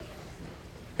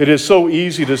It is so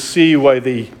easy to see why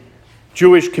the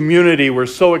Jewish community were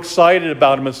so excited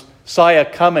about a Messiah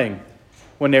coming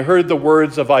when they heard the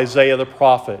words of Isaiah the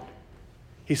prophet.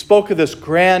 He spoke of this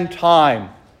grand time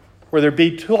where there'd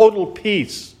be total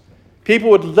peace.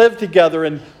 People would live together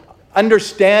in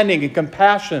understanding and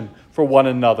compassion for one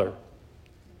another.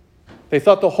 They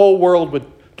thought the whole world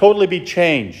would totally be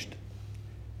changed.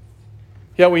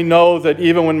 Yet we know that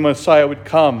even when Messiah would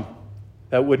come,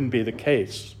 that wouldn't be the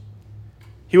case.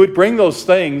 He would bring those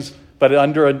things, but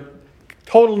under a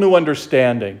total new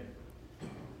understanding.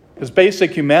 His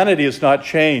basic humanity is not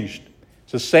changed.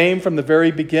 It's the same from the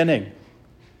very beginning.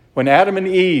 When Adam and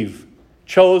Eve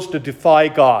chose to defy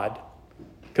God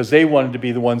because they wanted to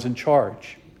be the ones in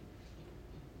charge.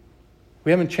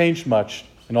 We haven't changed much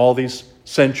in all these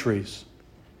centuries.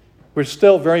 We're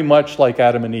still very much like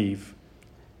Adam and Eve.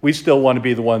 We still want to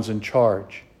be the ones in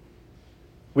charge.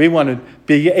 We want to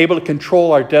be able to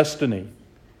control our destiny.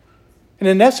 And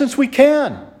in essence, we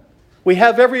can. We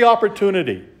have every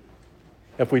opportunity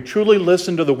if we truly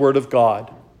listen to the Word of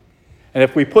God and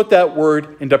if we put that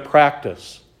Word into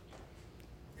practice.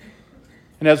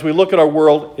 And as we look at our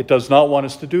world, it does not want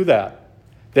us to do that.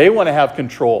 They want to have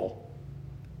control.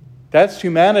 That's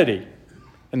humanity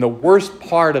and the worst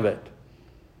part of it,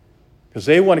 because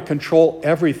they want to control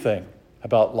everything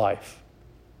about life.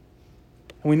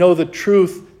 And we know the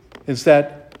truth is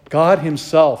that God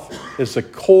Himself is the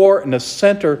core and the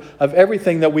center of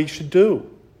everything that we should do.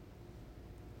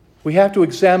 We have to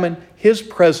examine His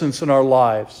presence in our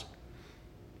lives.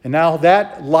 And now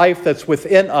that life that's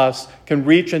within us can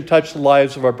reach and touch the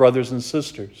lives of our brothers and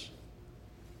sisters.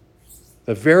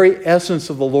 The very essence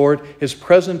of the Lord is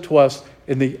present to us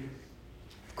in the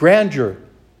grandeur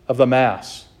of the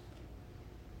Mass.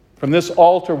 From this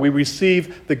altar, we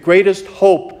receive the greatest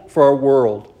hope for our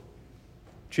world,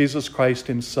 Jesus Christ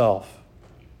Himself.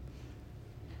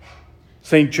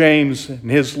 St. James, in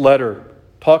his letter,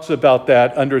 talks about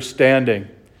that understanding.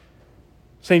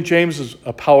 St. James is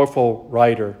a powerful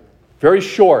writer, very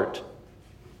short,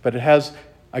 but it has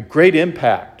a great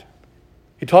impact.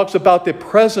 He talks about the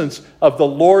presence of the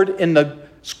Lord in the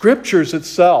Scriptures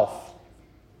itself.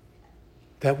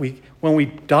 That when we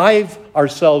dive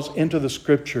ourselves into the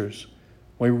Scriptures,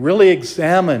 when we really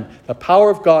examine the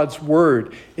power of God's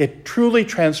Word, it truly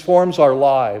transforms our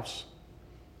lives.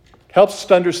 It helps us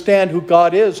to understand who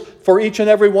God is for each and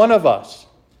every one of us.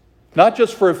 Not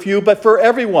just for a few, but for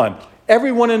everyone.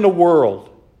 Everyone in the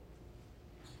world,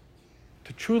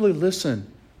 to truly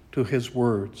listen to His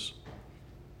words.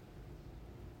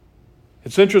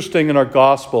 It's interesting in our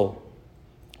gospel,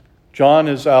 John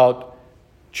is out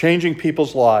changing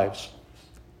people's lives.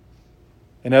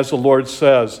 And as the Lord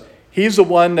says, he's the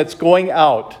one that's going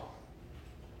out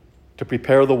to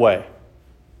prepare the way.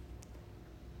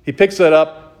 He picks that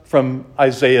up from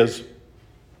Isaiah's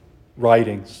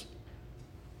writings.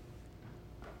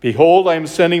 Behold, I am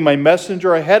sending my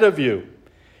messenger ahead of you.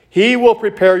 He will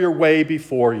prepare your way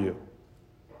before you.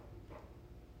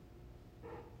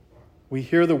 We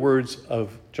hear the words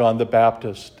of John the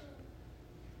Baptist.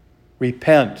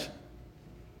 Repent.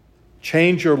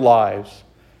 Change your lives.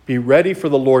 Be ready for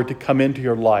the Lord to come into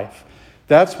your life.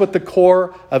 That's what the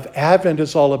core of Advent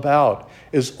is all about,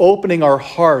 is opening our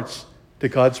hearts to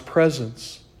God's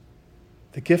presence,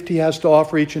 the gift He has to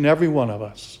offer each and every one of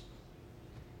us.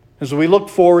 As we look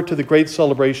forward to the great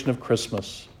celebration of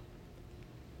Christmas,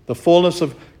 the fullness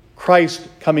of Christ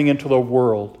coming into the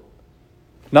world,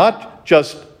 not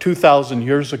just 2,000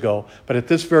 years ago, but at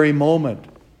this very moment,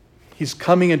 He's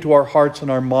coming into our hearts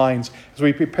and our minds as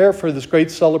we prepare for this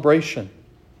great celebration.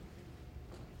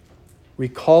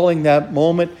 Recalling that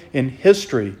moment in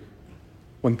history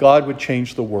when God would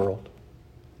change the world,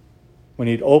 when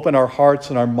He'd open our hearts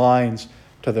and our minds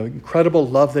to the incredible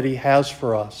love that He has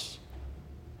for us,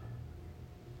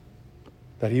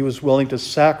 that He was willing to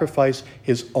sacrifice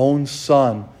His own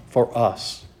Son for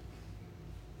us.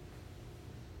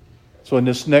 So in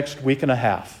this next week and a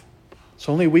half, it's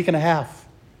only a week and a half,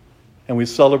 and we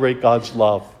celebrate God's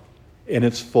love in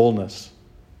its fullness.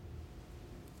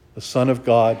 The Son of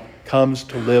God comes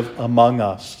to live among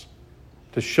us,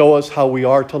 to show us how we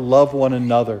are to love one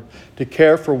another, to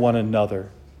care for one another,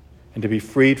 and to be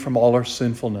freed from all our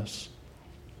sinfulness.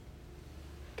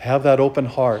 To have that open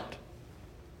heart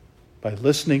by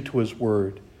listening to His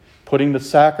Word, putting the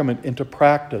sacrament into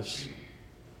practice,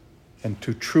 and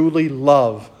to truly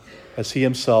love as He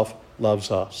Himself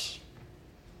loves us.